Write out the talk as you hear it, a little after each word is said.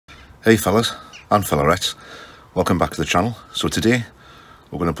Hey fellas and fellarettes, welcome back to the channel. So today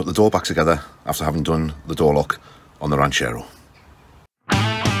we're going to put the door back together after having done the door lock on the Ranchero.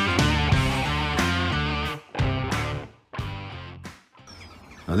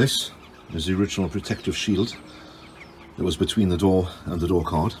 Now this is the original protective shield that was between the door and the door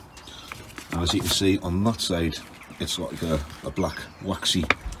card. And as you can see on that side, it's like a black waxy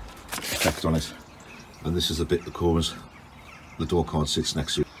effect on it, and this is the bit that covers the door card sits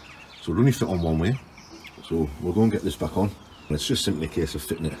next to it. So it only fit on one way, so we'll go and get this back on. And it's just simply a case of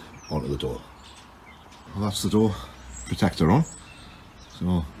fitting it onto the door. Well, that's the door protector on.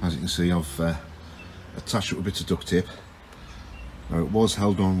 So as you can see, I've attached it with bits of duct tape. Now it was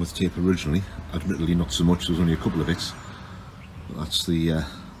held on with tape originally, admittedly not so much, there was only a couple of bits. But that's the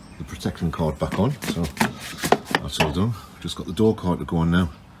protecting card back on, so that's all done. Just got the door card to go on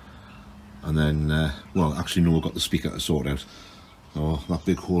now. And then, well actually no, we've got the speaker to sort out. So that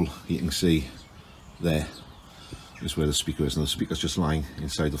big hole you can see there is where the speaker is, and the speaker's just lying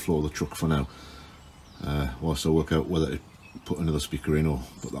inside the floor of the truck for now. Whilst I work out whether to put another speaker in or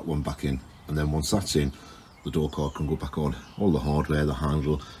put that one back in, and then once that's in, the door card can go back on. All the hardware, the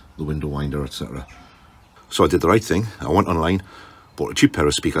handle, the window winder, etc. So I did the right thing. I went online, bought a cheap pair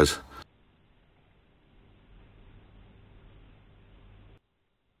of speakers.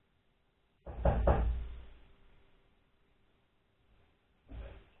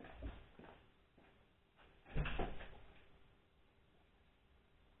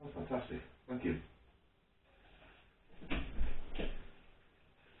 Fantastic, thank you.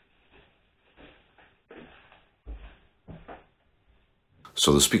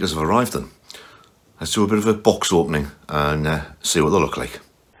 So the speakers have arrived then. Let's do a bit of a box opening and see what they look like.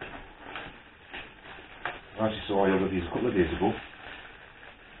 I actually saw I ordered these a couple of days ago.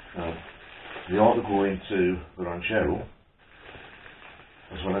 They ought to go into the Ranchero,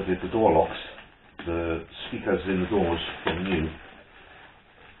 as when I did the door locks, the speakers in the doors from new,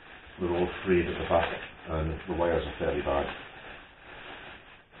 they're all frayed at the back and the wires are fairly bad.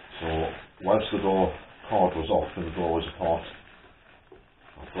 So whilst the door card was off and the door was apart,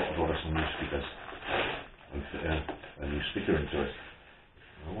 I thought I'd order some new speakers and fit a new speaker into it.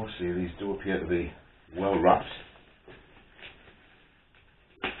 I want to see, these do appear to be well wrapped.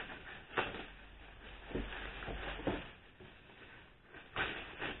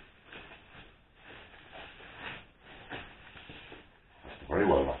 Very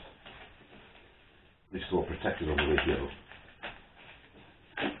well wrapped. At least all protected on the way here.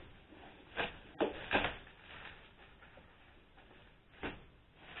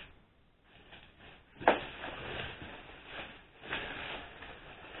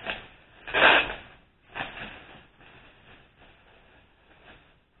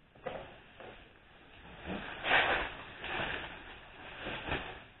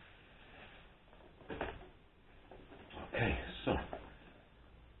 Okay, so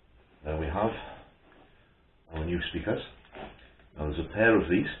there we have our new speakers. Now there's a pair of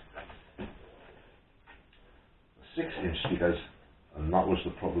these, 6-inch speakers, and that was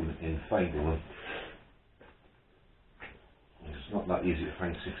the problem in finding them. It's not that easy to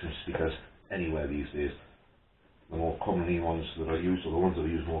find 6-inch speakers anywhere these days. The more commonly ones that are used, or the ones that are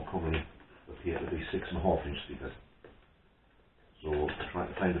used more commonly, appear to be 6.5-inch speakers. So trying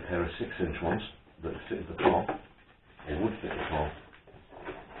to find a pair of 6-inch ones that fit the car, or would fit the car,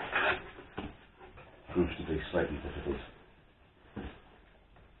 proves to be slightly difficult.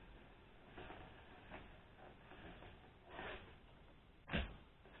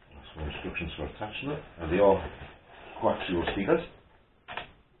 That's my instructions for attaching it, and they are coaxial speakers.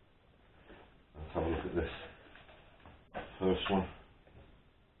 Let's have a look at this first one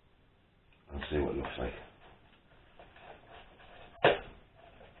and see what it looks like.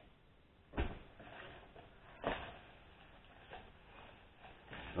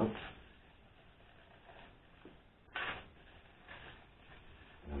 Oh.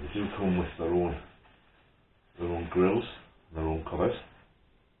 And they do come with their own grills, their own covers.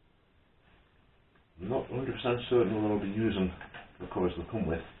 I'm not 100% certain whether I'll be using the covers they come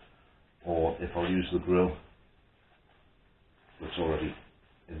with, or if I'll use the grill that's already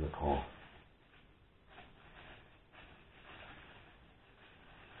in the car.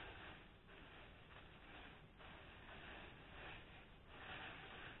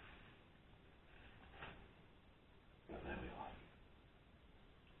 There we are.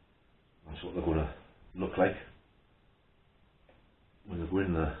 That's what they're going to look like when they go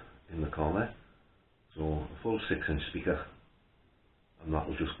in the car there. So a full 6-inch speaker, and that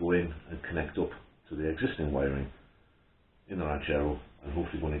will just go in and connect up to the existing wiring in the Ranchero, and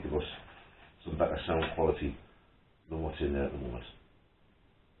hopefully going to give us some better sound quality than what's in there at the moment.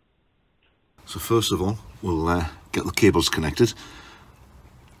 So first of all, we'll get the cables connected.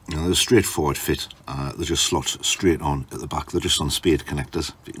 Now they're a straightforward fit, they just slot straight on at the back. They're just on spade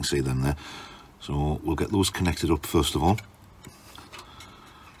connectors, if you can see them there. So we'll get those connected up first of all,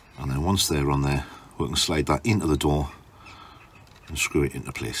 and then once they're on there, we can slide that into the door and screw it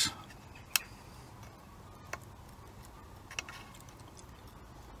into place.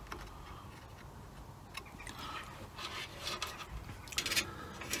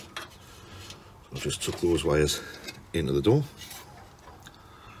 I just tuck those wires into the door.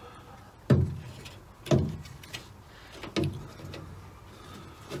 And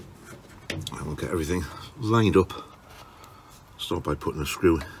we'll get everything lined up. Start by putting a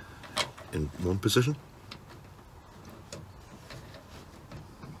screw in one position.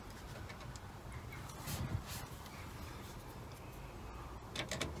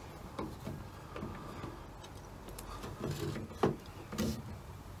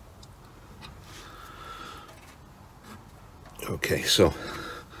 Okay, so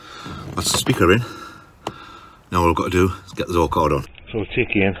that's the speaker in. Now all I've got to do is get the door card on. So we'll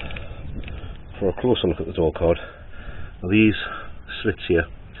take you in for a closer look at the door card. Now these slits here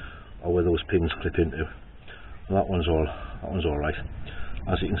are where those pins clip into. And that one's all right.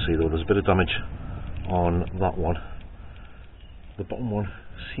 As you can see though, there's a bit of damage on that one. The bottom one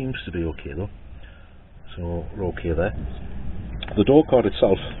seems to be okay though, so we're okay there. The door card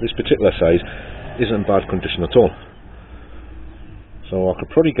itself, this particular size, isn't in bad condition at all. So I could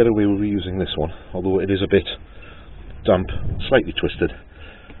probably get away with reusing this one, although it is a bit damp, slightly twisted.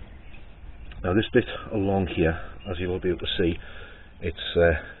 Now this bit along here, as you will be able to see, it's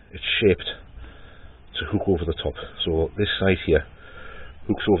shaped to hook over the top. So this side here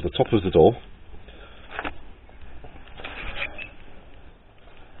hooks over the top of the door,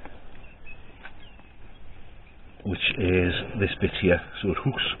 which is this bit here. So it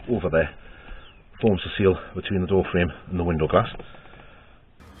hooks over there, forms a seal between the door frame and the window glass.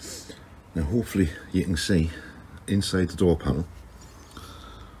 Now hopefully you can see inside the door panel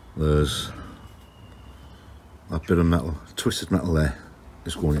there's that bit of metal, twisted metal there,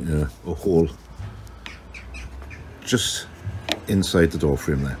 is going into a hole just inside the door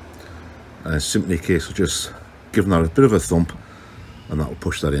frame there. And it's simply a case of just giving that a bit of a thump and that will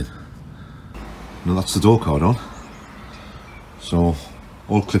push that in. Now that's the door card on. So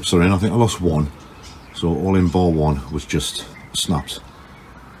all clips are in. I think I lost one, so all in bar one was just snapped.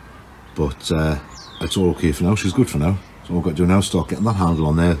 But it's all okay for now. She's good for now. So all we've got to do now is start getting that handle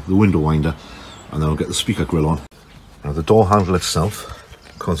on there, the window winder, and then we'll get the speaker grill on. Now the door handle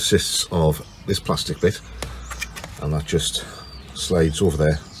itself consists of this plastic bit, and that just slides over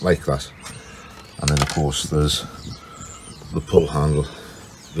there like that. And then of course there's the pull handle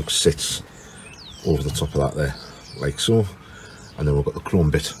that sits over the top of that there, like so. And then we've got the chrome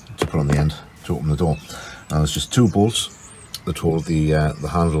bit to put on the end to open the door. Now there's just two bolts that hold the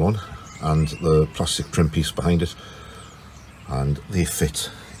handle on, and the plastic trim piece behind it, and they fit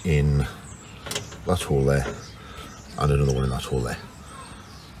in that hole there and another one in that hole there.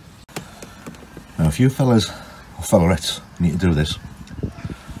 Now a few fellas or fellarettes need to do this.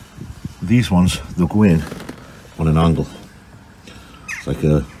 These ones, they'll go in on an angle. It's like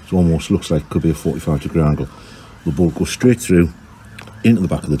it almost looks like could be a 45-degree angle. The bolt goes straight through into the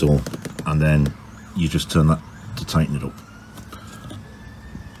back of the door, and then you just turn that to tighten it up.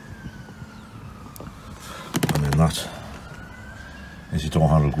 That is your door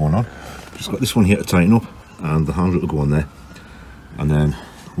handle going on. Just got this one here to tighten up, and the handle to go on there, and then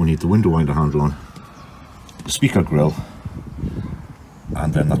we need the window winder handle on, the speaker grill,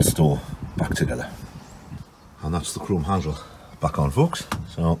 and then that's the door back together. And that's the chrome handle back on, folks.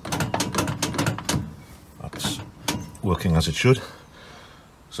 So that's working as it should.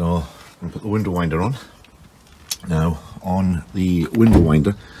 So we'll put the window winder on. Now on the window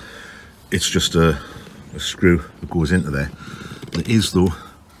winder, it's just a screw that goes into there. There is though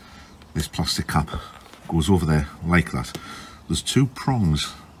this plastic cap goes over there like that. There's two prongs.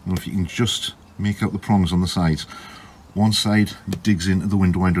 I don't know if you can just make out the prongs on the sides. One side digs into the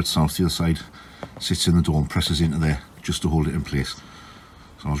window winder itself, the other side sits in the door and presses into there just to hold it in place.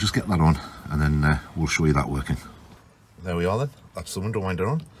 So I'll just get that on, and then we'll show you that working. There we are then, that's the window winder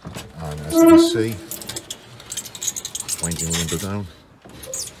on, and as you can see, winding the window down.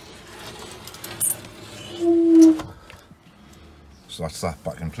 So that's that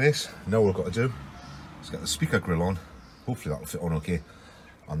back in place. Now what we've got to do is get the speaker grill on. Hopefully that'll fit on okay,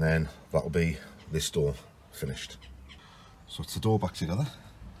 and then that'll be this door finished. So it's the door back together,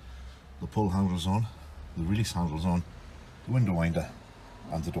 the pull handle's on, the release handle's on, the window winder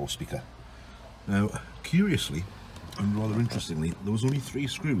and the door speaker. Now curiously and rather interestingly, there was only 3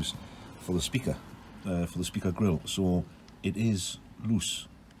 screws for the speaker grill, so it is loose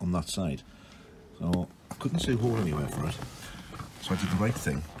on that side. So I couldn't see a hole anywhere for it, so I did the right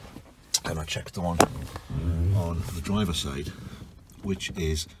thing and I checked on the driver's side, which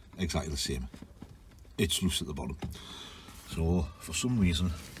is exactly the same. It's loose at the bottom. So for some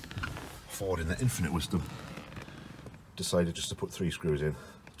reason Ford, in their infinite wisdom, decided just to put 3 screws in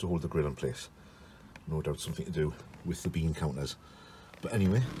to hold the grill in place. No doubt something to do with the bean counters. But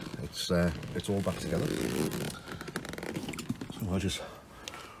anyway, it's all back together. So I'll just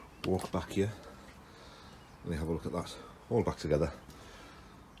walk back here and have a look at that. All back together.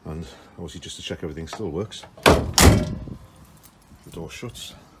 And obviously just to check everything still works. The door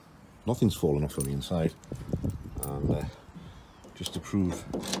shuts. Nothing's fallen off on the inside. And just to prove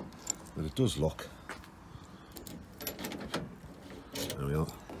that it does lock, there we are.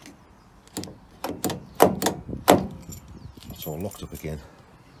 It's all locked up again.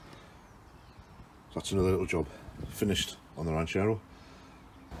 That's another little job finished on the Ranchero.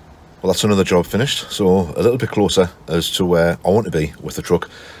 Well, that's another job finished, so a little bit closer as to where I want to be with the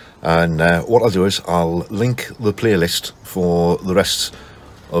truck. And what I'll do is I'll link the playlist for the rest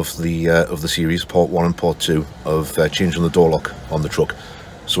of the series, part 1 and part 2 of changing the door lock on the truck,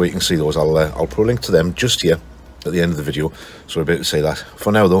 so you can see those. I'll put a link to them just here at the end of the video, so I'll be able to say that.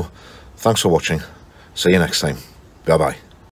 For now though, thanks for watching. See you next time. Bye bye.